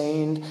and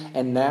stained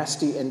and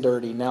nasty and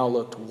dirty now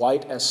looked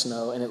white as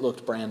snow, and it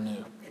looked brand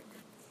new.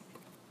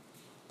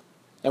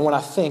 And when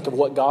I think of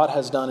what God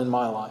has done in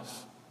my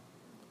life,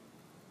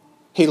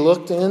 He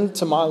looked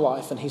into my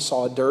life and He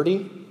saw a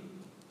dirty,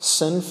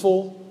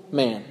 sinful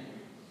man.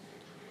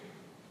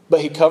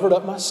 But He covered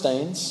up my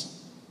stains.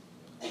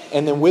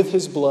 And then with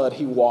His blood,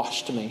 He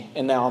washed me.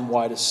 And now I'm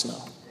white as snow.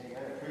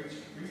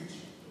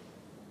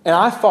 And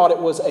I thought it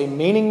was a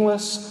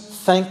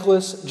meaningless,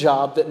 thankless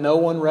job that no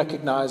one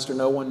recognized or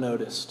no one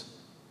noticed.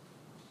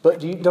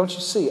 But don't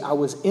you see? I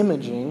was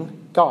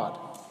imaging God.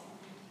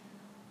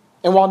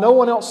 And while no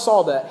one else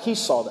saw that, He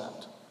saw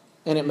that.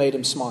 And it made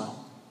Him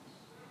smile.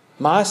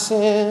 My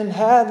sin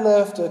had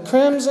left a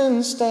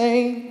crimson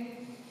stain.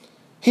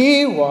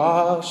 He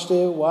washed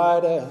it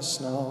white as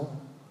snow.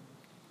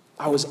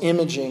 I was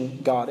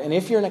imaging God. And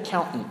if you're an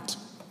accountant,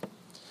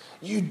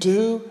 you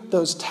do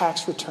those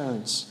tax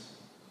returns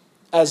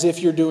as if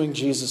you're doing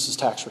Jesus'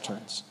 tax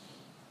returns.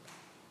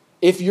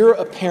 If you're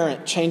a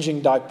parent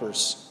changing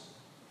diapers,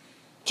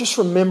 just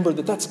remember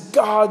that that's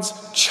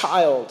God's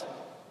child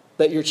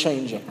that you're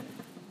changing.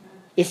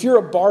 If you're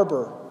a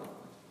barber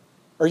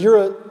or you're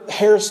a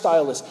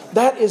hairstylist,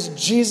 that is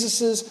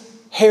Jesus'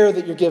 hair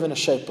that you're giving a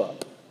shape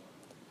up.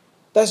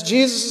 That's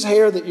Jesus'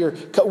 hair that you're...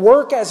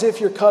 Work as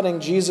if you're cutting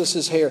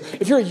Jesus' hair.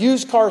 If you're a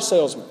used car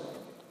salesman,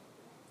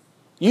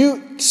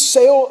 you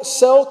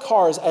sell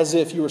cars as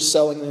if you were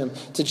selling them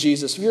to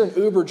Jesus. If you're an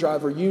Uber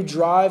driver, you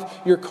drive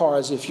your car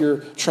as if you're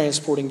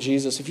transporting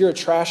Jesus. If you're a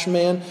trash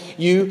man,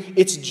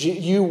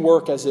 you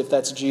work as if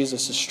that's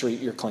Jesus' street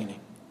you're cleaning.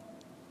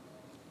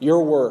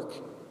 Your work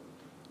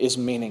is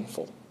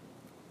meaningful.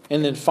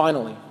 And then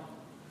finally,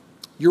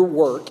 your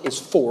work is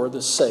for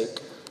the sake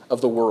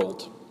of the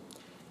world.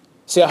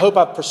 See, I hope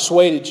I've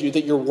persuaded you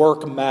that your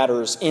work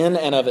matters in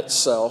and of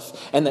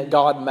itself and that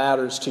God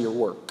matters to your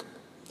work.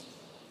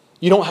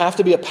 You don't have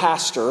to be a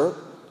pastor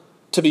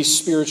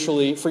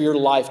for your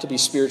life to be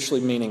spiritually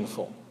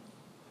meaningful.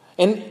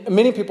 And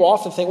many people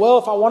often think, well,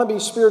 if I want to be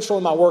spiritual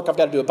in my work, I've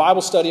got to do a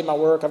Bible study in my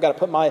work. I've got to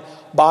put my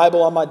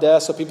Bible on my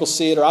desk so people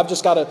see it. Or I've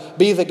just got to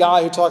be the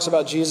guy who talks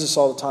about Jesus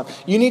all the time.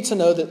 You need to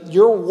know that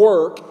your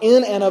work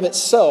in and of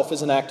itself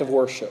is an act of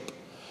worship.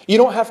 You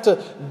don't have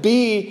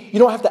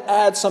to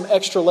add some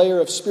extra layer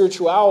of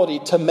spirituality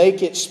to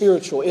make it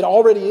spiritual. It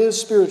already is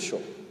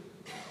spiritual.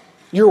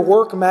 Your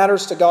work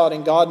matters to God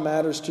and God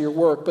matters to your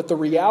work. But the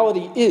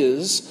reality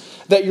is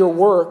that your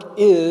work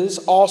is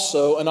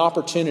also an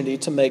opportunity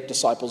to make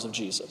disciples of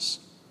Jesus.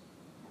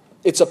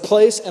 It's a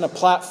place and a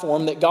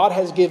platform that God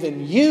has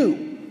given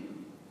you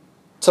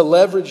to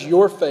leverage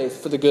your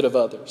faith for the good of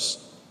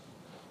others.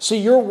 See,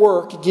 your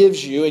work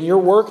gives you, and your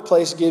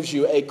workplace gives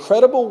you, a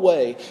credible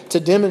way to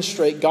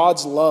demonstrate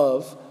God's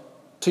love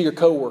to your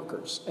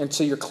coworkers and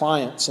to your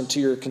clients and to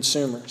your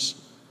consumers.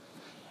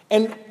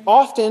 And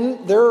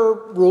often there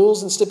are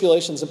rules and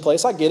stipulations in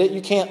place. I get it.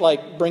 You can't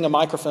bring a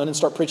microphone and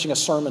start preaching a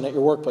sermon at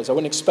your workplace. I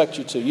wouldn't expect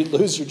you to. You'd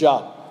lose your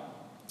job.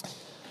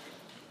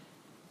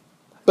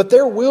 But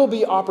there will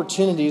be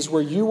opportunities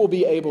where you will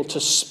be able to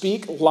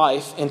speak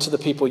life into the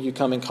people you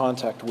come in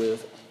contact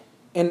with.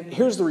 And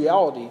here's the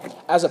reality.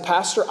 As a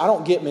pastor, I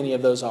don't get many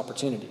of those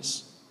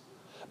opportunities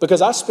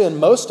because I spend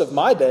most of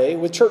my day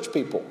with church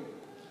people.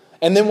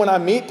 And then when I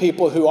meet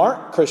people who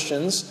aren't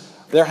Christians,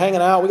 they're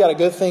hanging out, we got a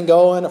good thing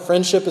going, a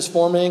friendship is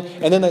forming,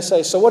 and then they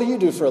say, so what do you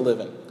do for a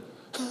living?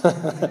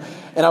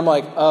 And I'm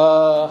like,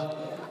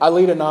 I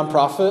lead a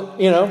nonprofit,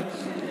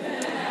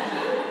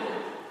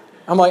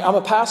 I'm like, I'm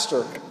a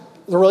pastor.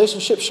 The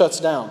relationship shuts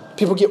down.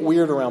 People get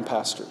weird around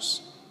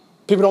pastors.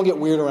 People don't get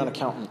weird around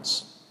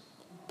accountants.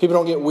 People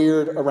don't get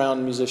weird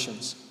around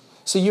musicians.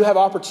 So you have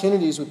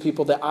opportunities with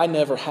people that I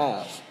never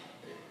have.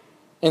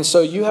 And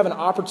so you have an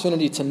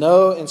opportunity to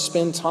know and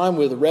spend time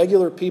with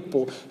regular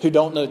people who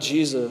don't know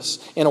Jesus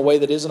in a way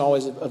that isn't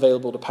always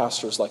available to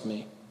pastors like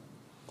me.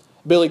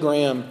 Billy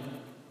Graham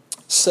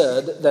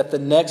said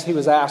that he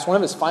was asked, one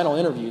of his final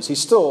interviews, he's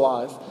still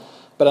alive,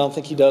 but I don't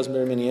think he does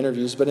very many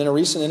interviews, but in a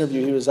recent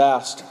interview he was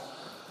asked,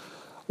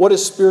 what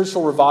is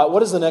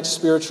the next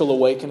spiritual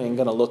awakening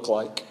going to look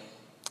like?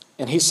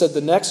 And he said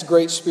the next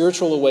great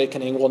spiritual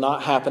awakening will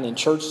not happen in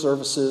church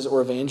services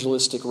or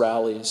evangelistic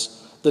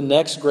rallies. The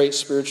next great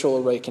spiritual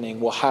awakening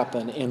will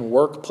happen in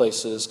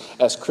workplaces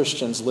as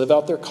Christians live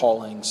out their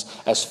callings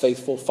as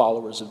faithful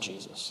followers of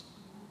Jesus.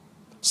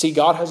 See,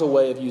 God has a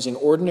way of using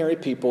ordinary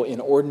people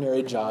in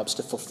ordinary jobs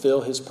to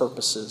fulfill his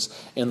purposes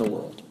in the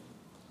world.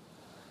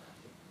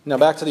 Now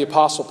back to the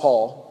Apostle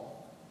Paul.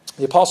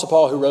 The Apostle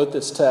Paul who wrote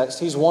this text,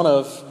 he's one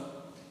of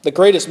the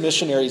greatest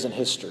missionaries in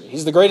history.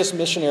 He's the greatest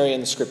missionary in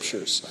the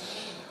Scriptures.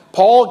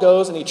 Paul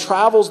goes and he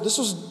travels. This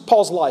was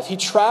Paul's life. He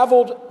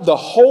traveled the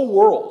whole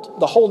world,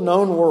 the whole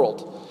known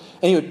world,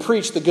 and he would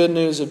preach the good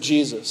news of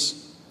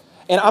Jesus.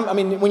 And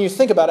when you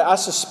think about it, I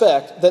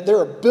suspect that there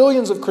are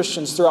billions of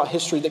Christians throughout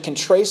history that can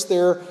trace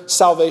their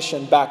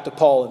salvation back to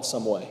Paul in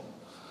some way.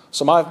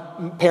 So my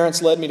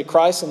parents led me to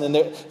Christ, and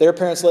then their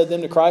parents led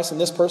them to Christ,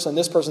 and this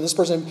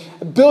person.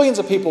 Billions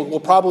of people will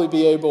probably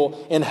be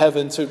able in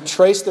heaven to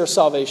trace their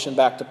salvation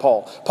back to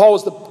Paul. Paul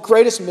was the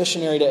greatest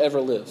missionary to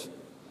ever live.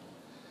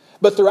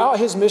 But throughout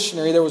his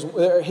ministry, there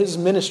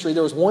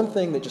was one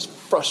thing that just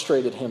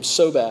frustrated him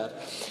so bad.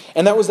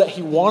 And that was that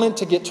he wanted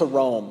to get to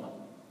Rome.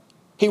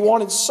 He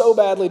wanted so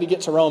badly to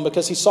get to Rome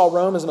because he saw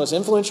Rome as the most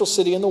influential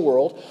city in the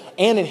world.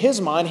 And in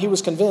his mind, he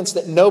was convinced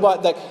that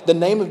that the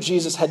name of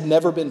Jesus had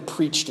never been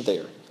preached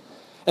there.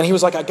 And he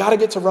was like, I got to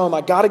get to Rome.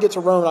 I've got to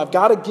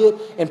get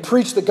and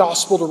preach the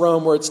gospel to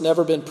Rome where it's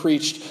never been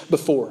preached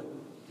before.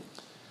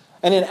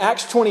 And in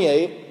Acts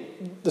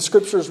 28, the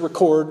Scriptures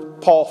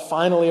record Paul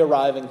finally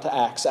arriving to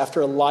Acts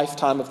after a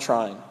lifetime of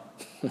trying.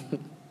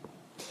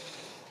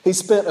 He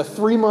spent a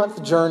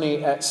 3-month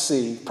journey at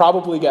sea,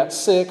 probably got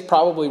sick,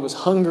 probably was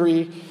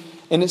hungry,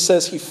 and it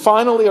says he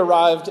finally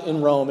arrived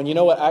in Rome. And you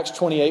know what Acts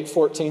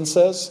 28:14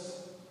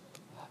 says?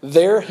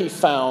 There he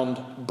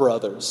found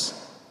brothers.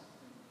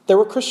 There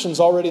were Christians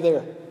already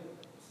there.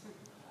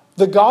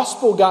 The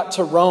gospel got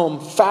to Rome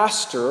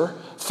faster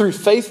through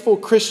faithful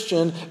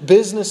Christian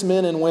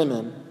businessmen and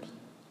women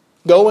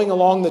going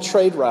along the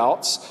trade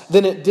routes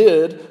than it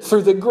did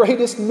through the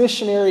greatest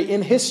missionary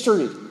in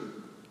history.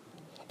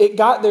 It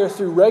got there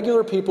through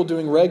regular people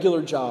doing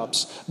regular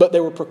jobs, but they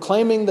were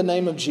proclaiming the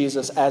name of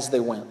Jesus as they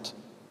went.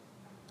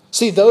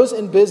 See, those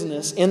in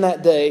business in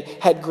that day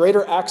had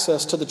greater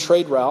access to the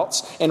trade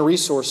routes and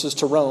resources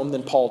to Rome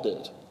than Paul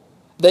did.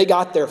 They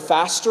got there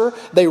faster.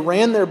 They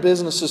ran their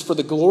businesses for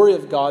the glory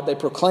of God. They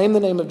proclaimed the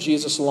name of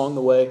Jesus along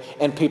the way,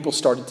 and people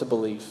started to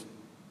believe.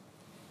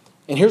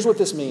 And here's what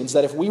this means,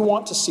 that if we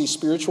want to see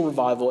spiritual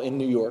revival in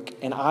New York,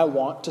 and I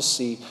want to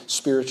see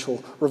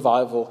spiritual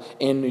revival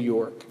in New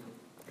York,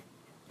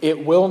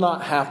 it will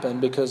not happen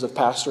because of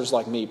pastors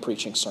like me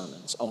preaching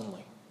sermons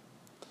only.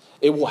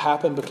 It will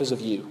happen because of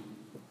you.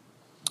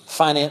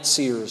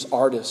 Financiers,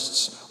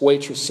 artists,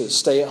 waitresses,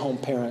 stay-at-home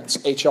parents,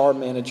 HR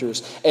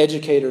managers,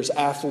 educators,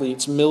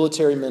 athletes,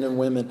 military men and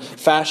women,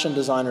 fashion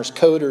designers,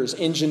 coders,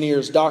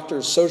 engineers,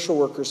 doctors, social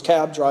workers,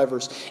 cab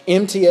drivers,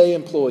 MTA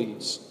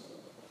employees.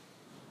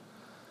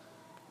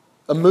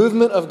 A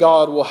movement of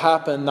God will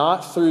happen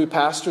not through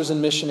pastors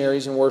and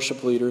missionaries and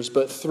worship leaders,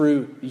 but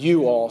through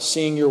you all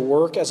seeing your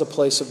work as a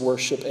place of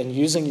worship and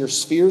using your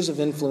spheres of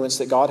influence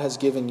that God has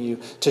given you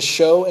to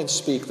show and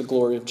speak the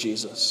glory of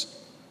Jesus.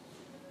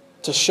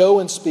 To show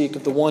and speak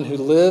of the one who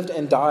lived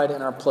and died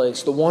in our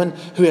place, the one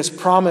who has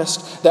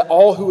promised that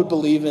all who would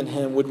believe in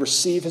him would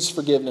receive his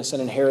forgiveness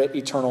and inherit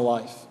eternal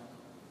life.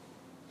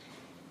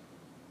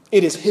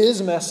 It is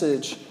his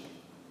message,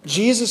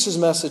 Jesus'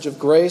 message of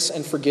grace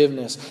and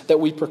forgiveness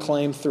that we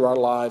proclaim through our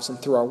lives and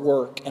through our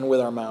work and with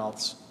our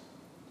mouths.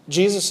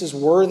 Jesus is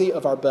worthy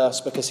of our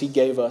best because he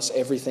gave us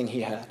everything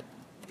he had.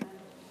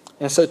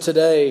 And so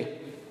today,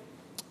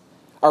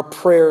 our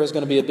prayer is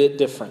going to be a bit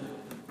different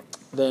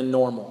than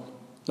normal.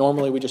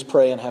 Normally we just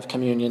pray and have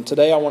communion.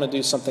 Today I want to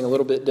do something a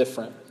little bit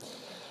different.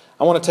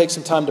 I want to take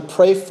some time to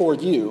pray for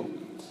you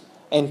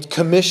and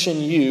commission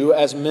you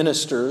as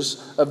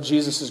ministers of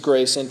Jesus'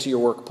 grace into your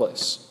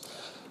workplace.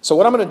 So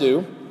what I'm going to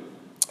do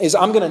is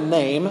I'm going to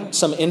name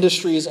some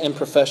industries and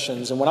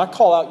professions. And when I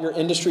call out your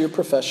industry or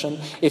profession,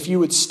 if you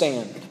would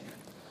stand.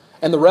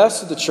 And the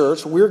rest of the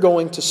church, we're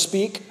going to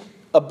speak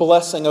a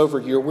blessing over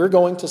you. We're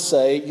going to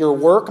say, your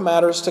work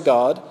matters to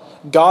God.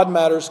 God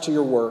matters to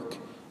your work.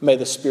 May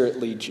the Spirit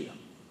lead you.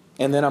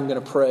 And then I'm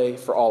going to pray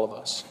for all of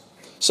us.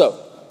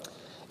 So,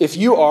 if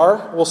you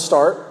are, we'll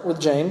start with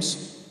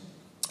James.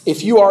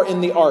 If you are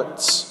in the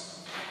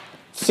arts,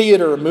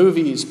 theater,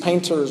 movies,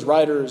 painters,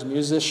 writers,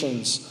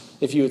 musicians,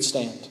 if you would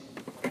stand.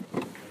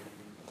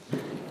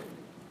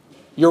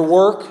 Your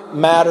work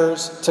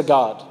matters to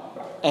God,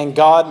 and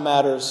God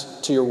matters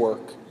to your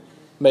work.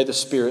 May the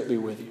Spirit be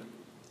with you.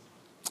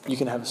 You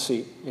can have a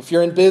seat. If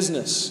you're in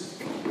business,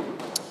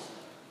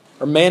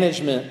 or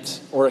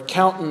management, or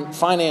accountant,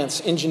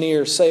 finance,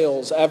 engineer,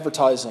 sales,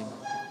 advertising,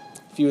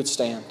 if you would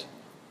stand.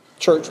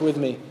 Church with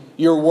me.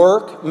 Your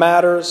work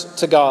matters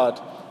to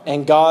God,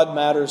 and God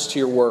matters to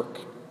your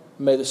work.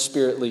 May the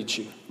Spirit lead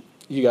you.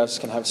 You guys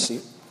can have a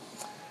seat.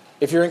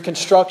 If you're in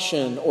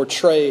construction or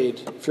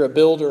trade, if you're a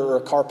builder or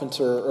a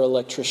carpenter or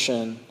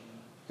electrician,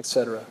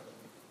 etc.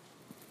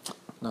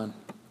 None.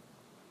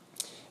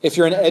 If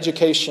you're in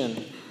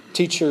education,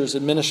 teachers,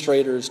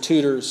 administrators,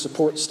 tutors,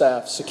 support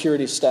staff,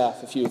 security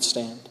staff, if you would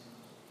stand.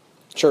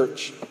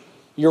 Church,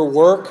 your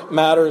work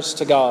matters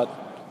to God,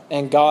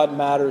 and God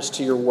matters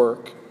to your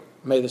work.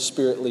 May the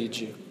Spirit lead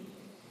you.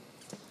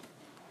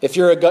 If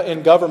you're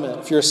in government,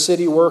 if you're a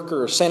city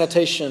worker,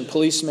 sanitation,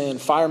 policeman,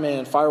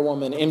 fireman,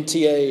 firewoman,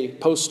 MTA,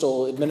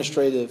 postal,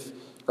 administrative,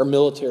 or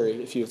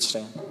military, if you would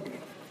stand.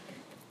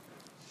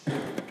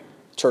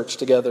 Church,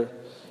 together.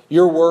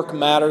 Your work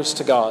matters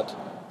to God,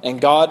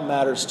 and God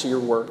matters to your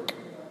work.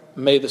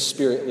 May the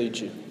Spirit lead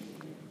you.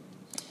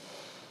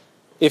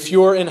 If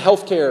you're in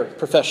healthcare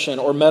profession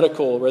or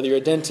medical, whether you're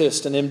a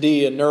dentist, an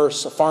MD, a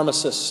nurse, a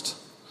pharmacist,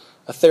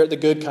 the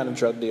good kind of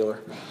drug dealer,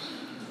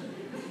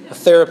 a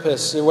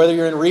therapist, whether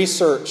you're in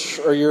research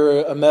or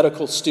you're a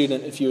medical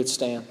student, if you would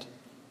stand.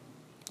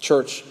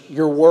 Church,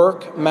 your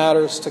work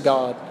matters to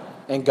God,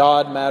 and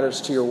God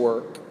matters to your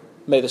work.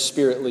 May the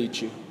Spirit lead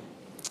you.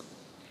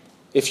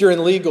 If you're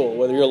in legal,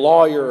 whether you're a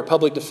lawyer, a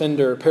public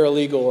defender,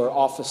 paralegal, or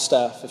office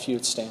staff, if you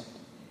would stand.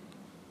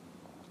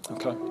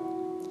 Okay.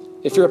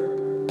 If you're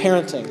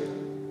parenting,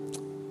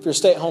 if you're a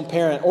stay-at-home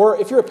parent, or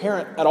if you're a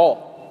parent at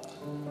all,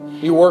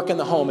 you work in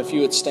the home, if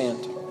you would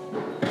stand.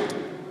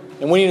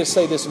 And we need to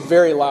say this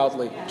very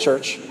loudly,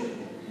 church.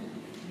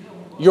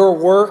 Your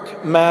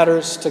work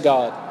matters to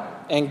God,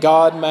 and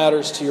God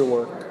matters to your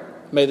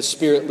work. May the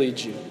Spirit lead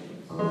you.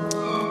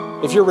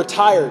 If you're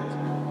retired,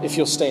 if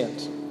you'll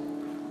stand.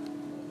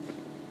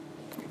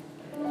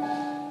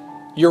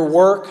 Your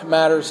work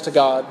matters to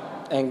God,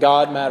 and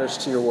God matters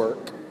to your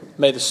work.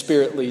 May the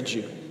Spirit lead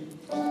you.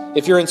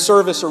 If you're in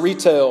service or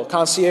retail,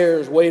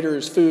 concierge,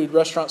 waiters, food,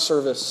 restaurant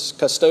service,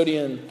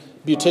 custodian,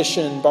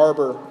 beautician,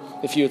 barber,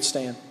 if you would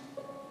stand.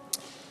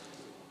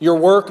 Your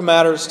work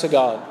matters to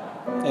God,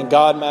 and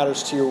God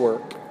matters to your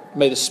work.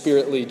 May the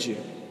Spirit lead you.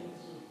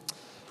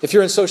 If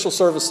you're in social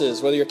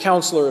services, whether you're a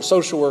counselor or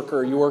social worker,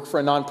 or you work for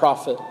a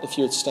nonprofit, if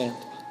you would stand.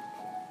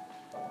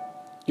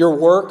 Your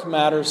work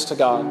matters to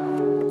God,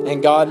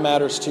 and God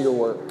matters to your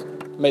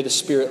work. May the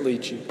Spirit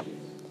lead you.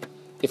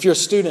 If you're a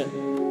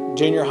student,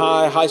 junior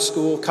high, high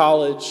school,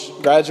 college,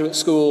 graduate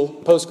school,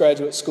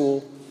 postgraduate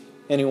school,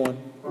 anyone.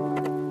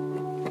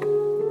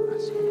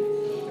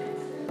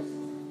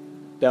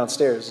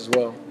 Downstairs as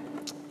well.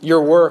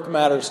 Your work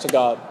matters to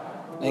God,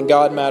 and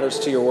God matters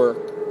to your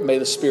work. May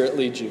the Spirit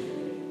lead you.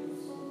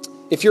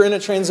 If you're in a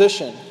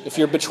transition, if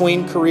you're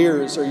between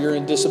careers or you're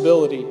in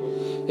disability,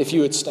 if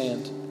you would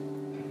stand.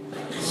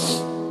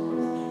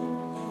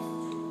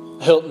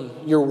 Hilton,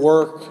 your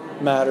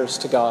work matters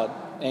to God,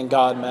 and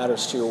God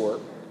matters to your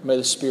work. May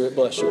the Spirit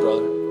bless you,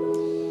 brother.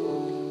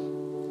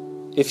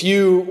 If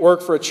you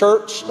work for a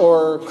church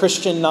or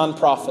Christian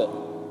nonprofit,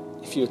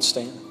 if you would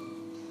stand.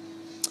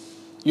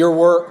 Your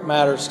work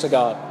matters to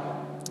God,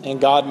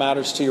 and God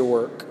matters to your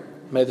work.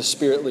 May the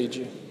Spirit lead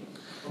you.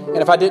 And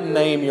if I didn't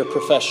name your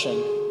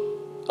profession,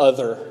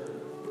 other,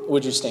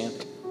 would you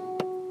stand?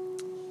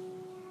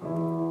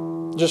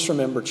 Just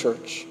remember,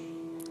 church,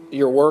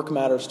 your work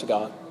matters to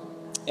God,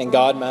 and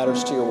God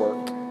matters to your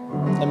work.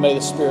 And may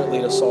the Spirit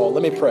lead us all.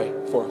 Let me pray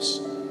for us.